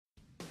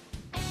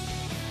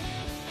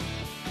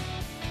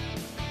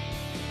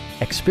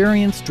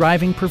Experience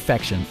driving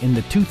perfection in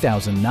the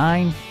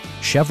 2009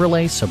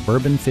 Chevrolet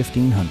Suburban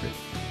 1500.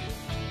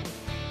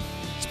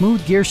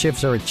 Smooth gear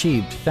shifts are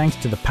achieved thanks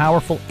to the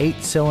powerful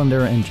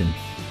 8-cylinder engine,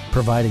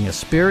 providing a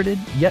spirited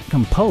yet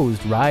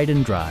composed ride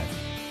and drive.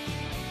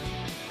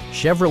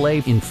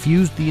 Chevrolet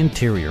infused the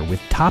interior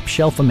with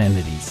top-shelf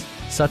amenities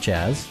such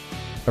as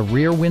a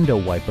rear window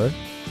wiper,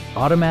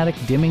 automatic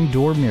dimming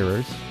door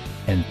mirrors,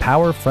 and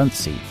power front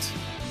seats.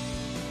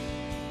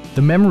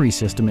 The memory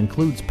system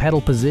includes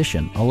pedal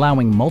position,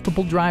 allowing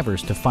multiple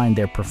drivers to find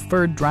their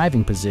preferred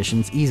driving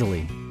positions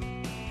easily.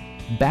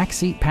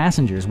 Backseat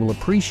passengers will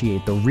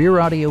appreciate the rear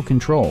audio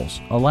controls,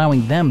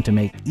 allowing them to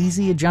make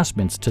easy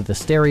adjustments to the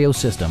stereo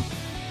system.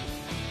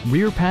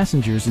 Rear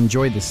passengers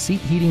enjoy the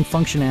seat heating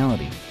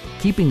functionality,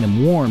 keeping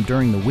them warm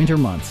during the winter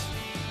months.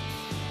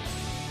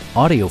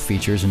 Audio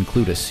features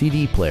include a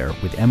CD player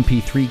with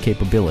MP3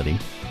 capability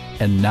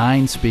and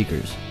 9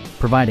 speakers,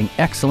 providing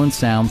excellent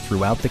sound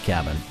throughout the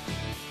cabin.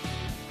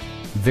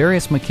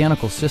 Various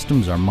mechanical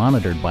systems are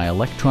monitored by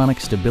electronic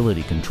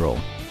stability control,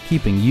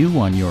 keeping you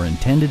on your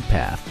intended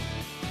path.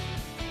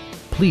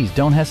 Please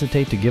don't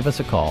hesitate to give us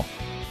a call